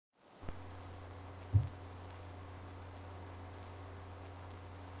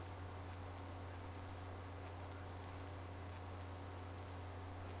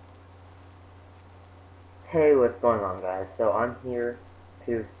Hey, what's going on, guys? So I'm here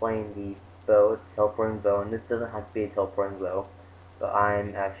to explain the bow, teleporting bow, and this doesn't have to be a teleporting bow, but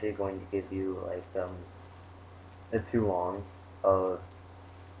I'm actually going to give you like a too long of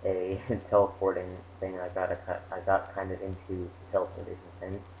a teleporting thing. I got kind of into the teleportation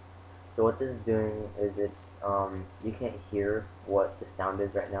thing. So what this is doing is you can't hear what the sound is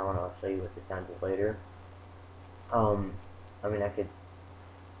right now, and I'll show you what the sound is later. Um, I mean I could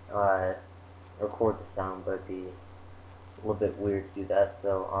uh record the sound, but it'd be a little bit weird to do that.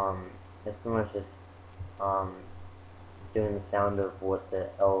 So it's pretty much just um, doing the sound of what the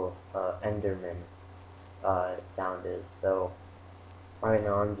Enderman sound is. So right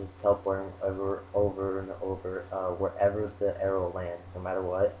now I'm just teleporting over and over wherever the arrow lands, no matter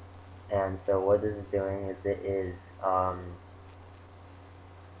what. And so what this is doing is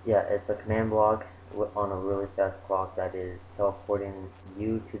yeah, it's a command block on a really fast clock that is teleporting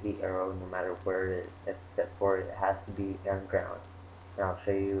you to the arrow no matter where it is, except for it has to be on ground. And I'll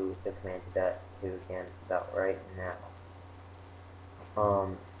show you the command to that too again about right now.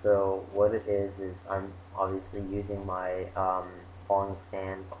 So what it is I'm obviously using my falling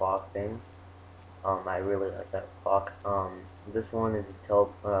sand clock thing. I really like that clock. This one is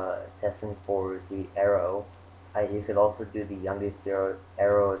testing for the arrow. You could also do the youngest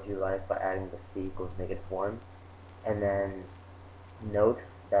arrow if you like by adding the c equals -1. And then note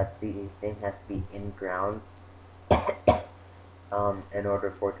that the thing has to be in ground in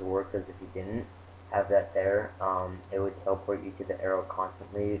order for it to work, because if you didn't have that there, it would teleport you to the arrow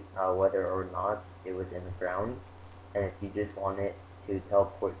constantly, whether or not it was in the ground. And if you just want it to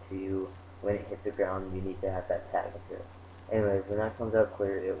teleport to you when it hits the ground, you need to have that tag here. Anyways, when that comes out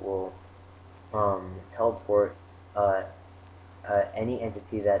clear, it will teleport any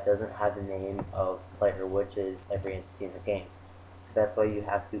entity that doesn't have the name of player, which is every entity in the game. So that's why you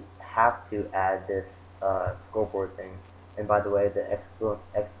have to add this scoreboard thing. And by the way, the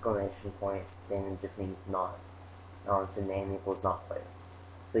exclamation point thing just means not. So name equals not player.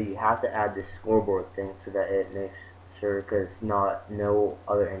 So you have to add this scoreboard thing so that it makes sure, because no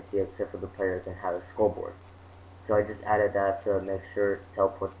other entity except for the player can have a scoreboard. So I just added that to make sure it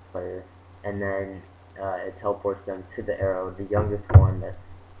teleports the player, and then it teleports them to the arrow, the youngest one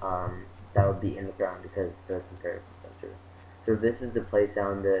that would be in the ground, because the comparison sensor. So this is the play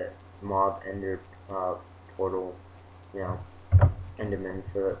sound that mob ender portal, you know, enderman.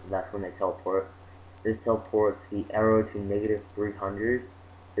 So that's when they teleport. This teleports the arrow to -300.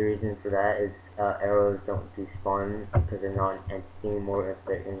 The reason for that is arrows don't despawn because they're not an entity anymore if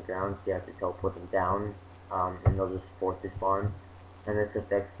they're in ground, so you have to teleport them down, and they'll just force despawn. And this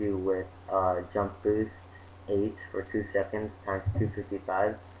affects you with jump boost 8 for 2 seconds times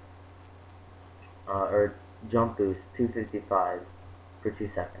 255, or jump boost 255 for 2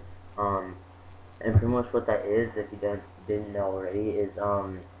 seconds. And pretty much what that is, if you didn't know already, is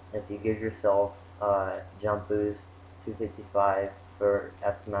if you give yourself jump boost 255 for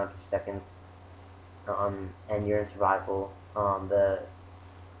X amount of seconds, and you're in survival, um,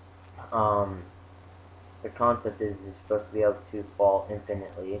 the concept is you're supposed to be able to fall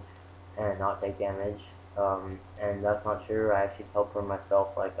infinitely and not take damage. And that's not true. I actually teleported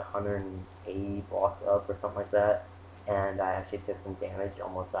myself like 180 blocks up or something like that, and I actually took some damage,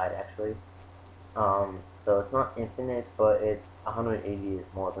 almost died actually. So it's not infinite, but it's 180 is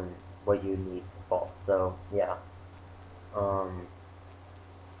more than what you need to fall. So yeah,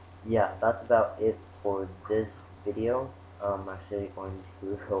 yeah, that's about it for this video. I'm actually going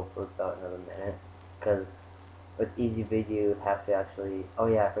to go for about another minute, because with easy video you have to actually, oh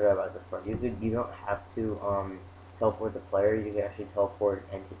yeah, I forgot about this part. You don't have to teleport the player. You can actually teleport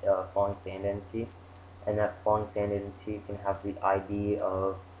falling sand entity, and that falling sand entity can have the ID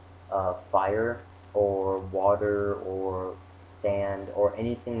of fire or water or sand or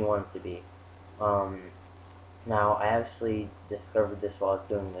anything you want it to be. Now I actually discovered this while I was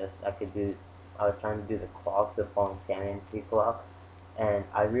doing this. I was trying to do the clock, the falling sand entity clock, and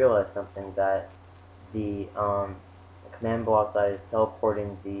I realized something, that the command block that is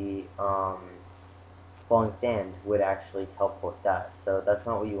teleporting the falling sand would actually teleport that. So that's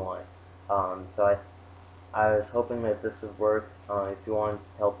not what you want. So I was hoping that this would work. If you wanted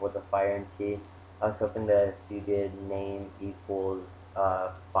to teleport the fire entity, I was hoping that if you did name equals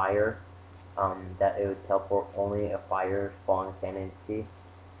fire, that it would teleport only a fire falling sand entity,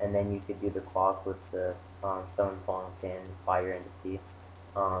 and then you could do the clock with the stone falling sand fire entity,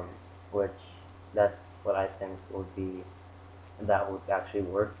 which that's what I think that would actually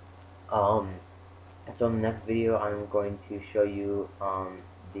work. Um, so in the next video, I'm going to show you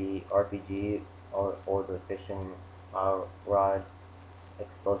the RPG or the fishing rod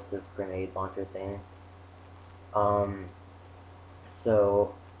explosive grenade launcher thing. Um,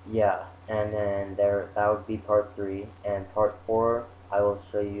 so yeah, and then that would be part 3, and part 4 I will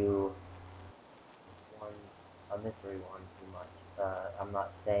show you one a mystery one pretty much. I'm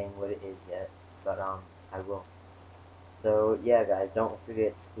not saying what it is yet, but I will. So yeah, guys, don't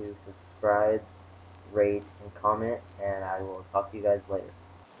forget to subscribe, rate, and comment, and I will talk to you guys later.